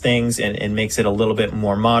simplifies things and makes it a little bit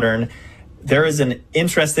more modern. There is an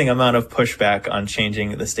interesting amount of pushback on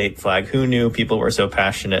changing the state flag. Who knew people were so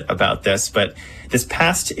passionate about this? But this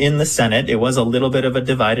passed in the Senate. It was a little bit of a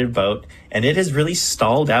divided vote, and it has really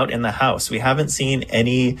stalled out in the House. We haven't seen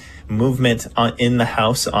any movement in the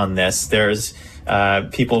House on this. There's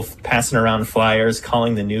people passing around flyers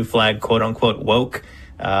calling the new flag, quote unquote, woke,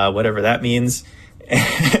 whatever that means.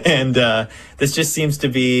 And this just seems to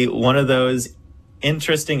be one of those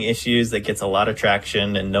interesting issues that gets a lot of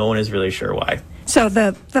traction, and no one is really sure why. So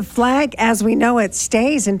the flag, as we know it,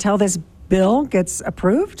 stays until this bill gets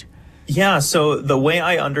approved? Yeah, so the way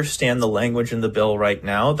I understand the language in the bill right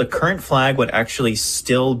now, the current flag would actually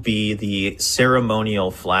still be the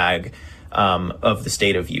ceremonial flag of the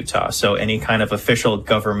state of Utah. So any kind of official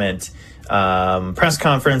government press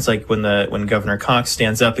conference, like when Governor Cox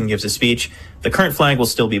stands up and gives a speech, the current flag will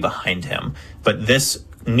still be behind him. But this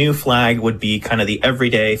new flag would be kind of the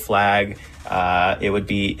everyday flag. It would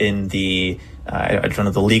be in the I don't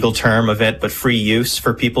know the legal term of it, but free use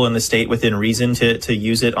for people in the state within reason to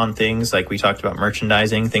use it on things like we talked about,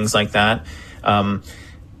 merchandising, things like that.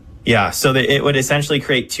 So it would essentially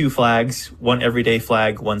create two flags, one everyday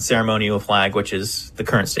flag, one ceremonial flag, which is the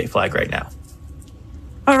current state flag right now.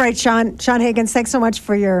 All right, Sean Higgins, thanks so much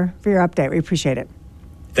for your update. We appreciate it.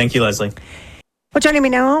 Thank you, Leslie. Well, joining me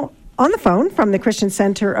now on the phone from the Christian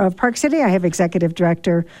Center of Park City, I have Executive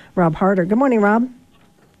Director Rob Harder. Good morning, Rob.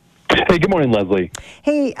 Hey, good morning, Leslie.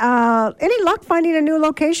 Hey, any luck finding a new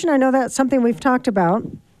location? I know that's something we've talked about.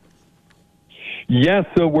 Yeah,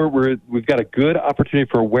 so we've got a good opportunity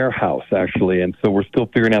for a warehouse, actually, and so we're still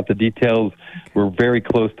figuring out the details. We're very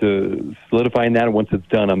close to solidifying that, and once it's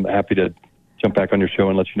done, I'm happy to jump back on your show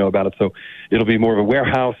and let you know about it. So it'll be more of a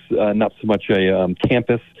warehouse, not so much a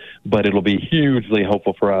campus, but it'll be hugely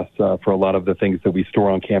helpful for us for a lot of the things that we store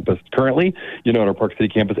on campus currently, at our Park City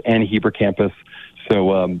campus and Heber campus.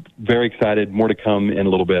 So very excited. More to come in a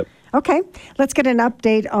little bit. Okay. Let's get an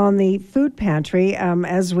update on the food pantry.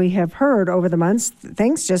 As we have heard over the months,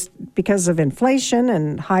 things just because of inflation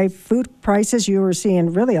and high food prices, you were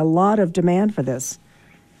seeing really a lot of demand for this.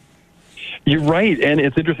 You're right, and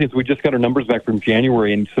it's interesting. So we just got our numbers back from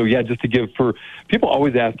January, and so just to give for people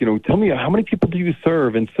always ask, tell me how many people do you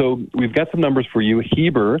serve? And so we've got some numbers for you.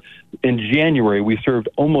 Heber, in January, we served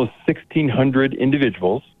almost 1,600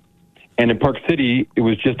 individuals, and in Park City, it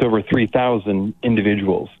was just over 3,000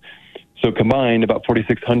 individuals. So combined, about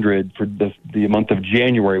 4,600 for the month of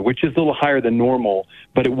January, which is a little higher than normal,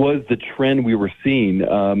 but it was the trend we were seeing,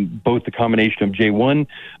 both the combination of J1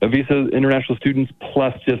 visa international students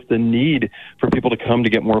plus just the need for people to come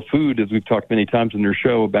to get more food, as we've talked many times in your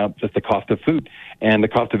show about just the cost of food and the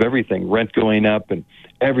cost of everything, rent going up and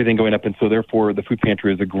everything going up. And so therefore, the food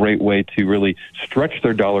pantry is a great way to really stretch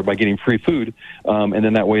their dollar by getting free food. And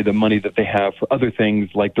then that way, the money that they have for other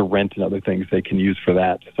things like the rent and other things they can use for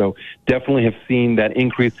that. So definitely have seen that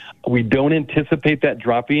increase. We don't anticipate that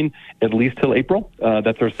dropping at least till April.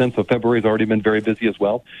 That's our sense. So February has already been very busy as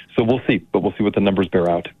well. So we'll see, but we'll see what the numbers bear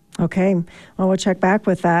out. Okay. Well, we'll check back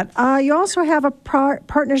with that. You also have a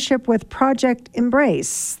partnership with Project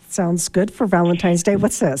Embrace. Sounds good for Valentine's Day.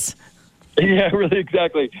 What's this? Yeah, really,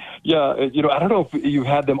 exactly. Yeah, I don't know if you've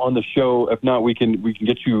had them on the show. If not, we can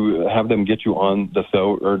have them get you on the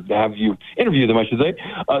show, or have you interview them, I should say.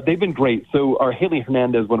 They've been great. So our Haley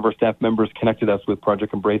Hernandez, one of our staff members, connected us with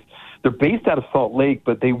Project Embrace. They're based out of Salt Lake,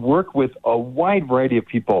 but they work with a wide variety of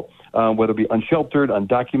people, whether it be unsheltered,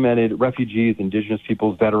 undocumented, refugees, indigenous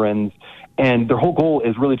peoples, veterans. And their whole goal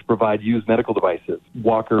is really to provide used medical devices,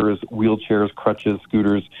 walkers, wheelchairs, crutches,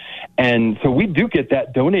 scooters. And so we do get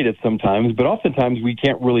that donated sometimes, but oftentimes we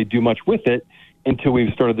can't really do much with it until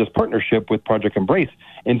we've started this partnership with Project Embrace.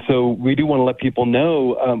 And so we do want to let people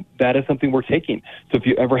know that is something we're taking. So if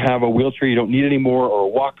you ever have a wheelchair you don't need anymore, or a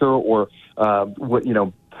walker, or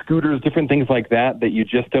scooters, different things like that you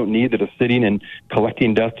just don't need, that are sitting and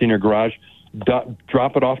collecting dust in your garage,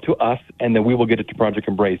 drop it off to us, and then we will get it to Project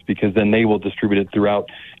Embrace, because then they will distribute it throughout.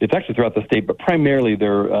 It's actually throughout the state, but primarily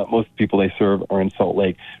most people they serve are in Salt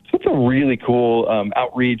Lake. So it's a really cool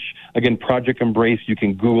outreach. Again, Project Embrace, you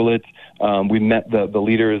can Google it. We met the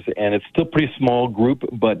leaders, and it's still a pretty small group,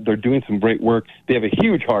 but they're doing some great work. They have a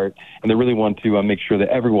huge heart, and they really want to make sure that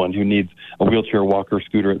everyone who needs a wheelchair, walker,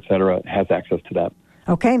 scooter, et cetera, has access to that.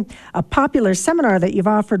 Okay. A popular seminar that you've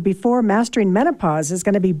offered before, Mastering Menopause, is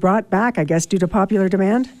going to be brought back, I guess, due to popular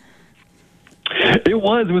demand? It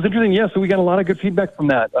was interesting. Yeah, so we got a lot of good feedback from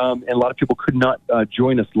that, and a lot of people could not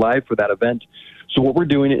join us live for that event. So what we're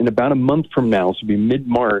doing in about a month from now, so it'll be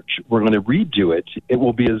mid-March, we're going to redo it. It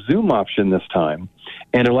will be a Zoom option this time,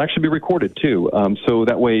 and it'll actually be recorded too. So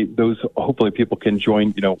that way, hopefully people can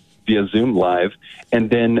join, via Zoom live, and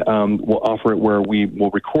then we'll offer it where we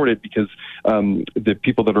will record it, because the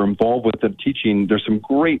people that are involved with the teaching, there's some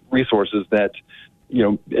great resources that,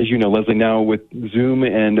 as you know, Leslie, now with Zoom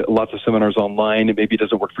and lots of seminars online, maybe it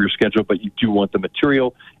doesn't work for your schedule, but you do want the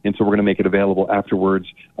material. And so we're going to make it available afterwards,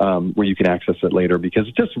 where you can access it later, because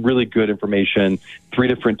it's just really good information. 3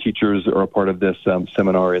 different teachers are a part of this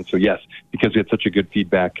seminar. And so, yes, because we had such a good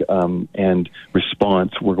feedback and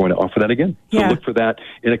response, we're going to offer that again. So look for that.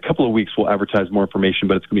 In a couple of weeks, we'll advertise more information,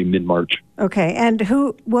 but it's going to be mid-March. Okay. And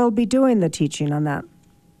who will be doing the teaching on that?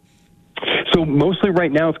 So mostly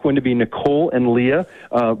right now it's going to be Nicole and Leah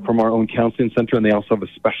from our own counseling center, and they also have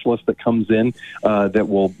a specialist that comes in that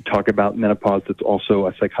will talk about menopause. That's also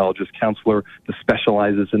a psychologist counselor that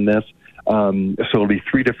specializes in this. So it'll be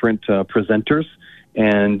 3 different presenters,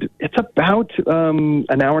 and it's about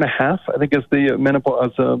an hour and a half, I think, is the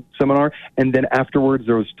menopause seminar. And then afterwards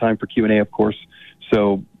there was time for Q&A, of course.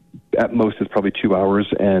 So at most it's probably 2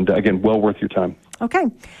 hours, and again, well worth your time. Okay.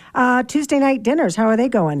 Tuesday night dinners, how are they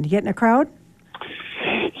going? You getting a crowd?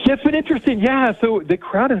 Yeah, it's been interesting. Yeah, so the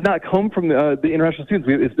crowd has not come from the international students.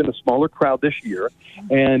 It's been a smaller crowd this year,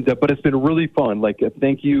 and but it's been really fun.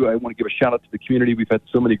 Thank you. I want to give a shout out to the community. We've had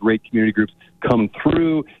so many great community groups come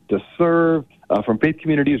through to serve, from Faith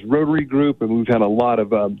Communities, Rotary Group, and we've had a lot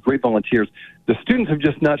of great volunteers. The students have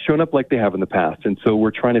just not shown up like they have in the past, and so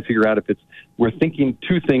we're trying to figure out if we're thinking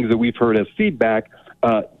 2 things that we've heard as feedback.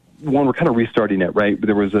 One, we're kind of restarting it, right?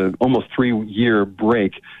 There was a almost 3-year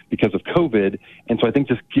break because of COVID. And so I think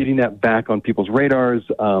just getting that back on people's radars,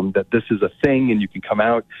 that this is a thing and you can come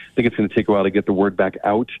out. I think it's going to take a while to get the word back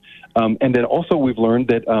out. And then also we've learned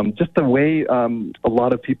that just the way a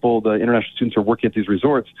lot of people, the international students, are working at these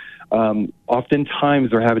resorts,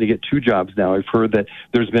 oftentimes they're having to get 2 jobs now. I've heard that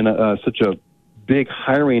there's been such a big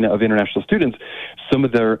hiring of international students. Some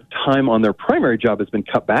of their time on their primary job has been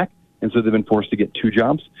cut back. And so they've been forced to get 2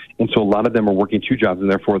 jobs. And so a lot of them are working 2 jobs, and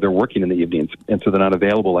therefore they're working in the evenings. And so they're not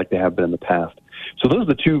available like they have been in the past. So those are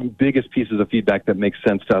the 2 biggest pieces of feedback that makes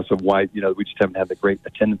sense to us of why, we just haven't had the great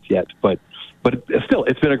attendance yet. But still,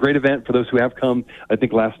 it's been a great event for those who have come. I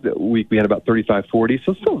think last week we had about 35, 40.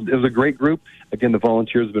 So still, it was a great group. Again, the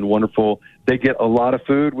volunteers have been wonderful. They get a lot of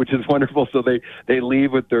food, which is wonderful. So they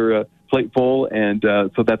leave with their plate full. And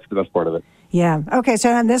so that's the best part of it. Yeah. Okay. So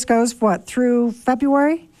and this goes, through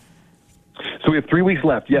February? So we have 3 weeks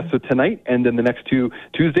left. Yes, so tonight and then the next 2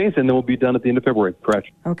 Tuesdays, and then we'll be done at the end of February. Correct.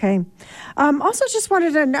 Okay. Also just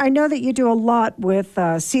wanted to, I know that you do a lot with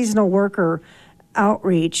seasonal worker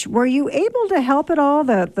outreach. Were you able to help at all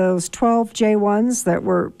those 12 J1s that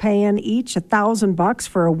were paying each $1,000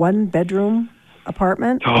 for a 1-bedroom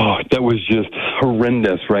apartment? Oh, that was just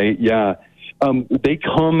horrendous, right? Yeah. They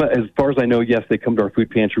come, as far as I know, yes, they come to our food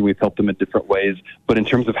pantry. We've helped them in different ways. But in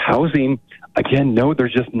terms of housing, again, no,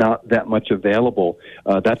 there's just not that much available.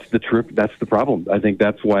 That's the problem. I think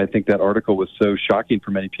that's why I think that article was so shocking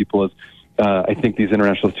for many people is I think these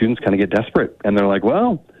international students kind of get desperate. And they're like,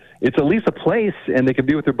 well, it's at least a place, and they can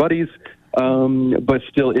be with their buddies, but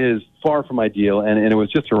still is far from ideal. And it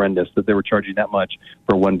was just horrendous that they were charging that much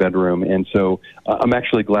for one bedroom. And so I'm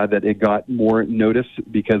actually glad that it got more notice,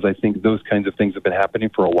 because I think those kinds of things have been happening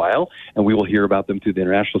for a while, and we will hear about them through the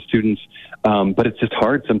international students. But it's just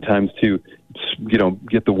hard sometimes to,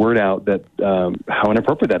 get the word out that how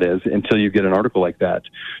inappropriate that is until you get an article like that.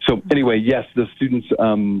 So anyway, yes, the students,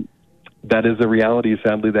 that is a reality,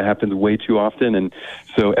 sadly, that happens way too often. And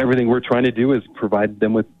so everything we're trying to do is provide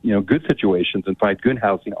them with, good situations and find good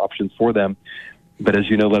housing options for them. But as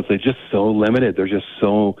you know, Leslie, just so limited. There's just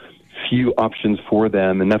so few options for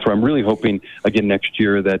them. And that's why I'm really hoping, again, next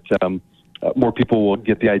year that more people will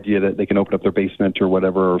get the idea that they can open up their basement or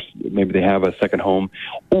whatever, or maybe they have a second home.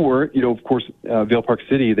 Or, of course, Vail Park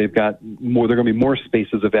City, they've got more, there are going to be more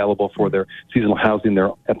spaces available for their seasonal housing there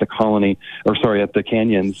at the colony, at the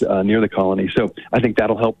canyons near the colony. So I think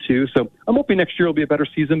that'll help too. So I'm hoping next year will be a better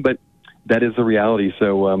season, but that is the reality.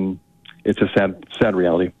 So it's a sad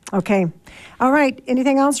reality. Okay. All right.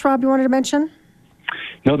 Anything else, Rob, you wanted to mention?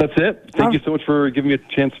 No, that's it. Thank you so much for giving me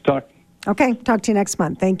a chance to talk. Okay. Talk to you next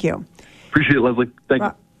month. Thank you. Appreciate it, Leslie. Thank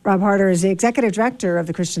you. Rob Harder is the Executive Director of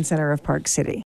the Christian Center of Park City.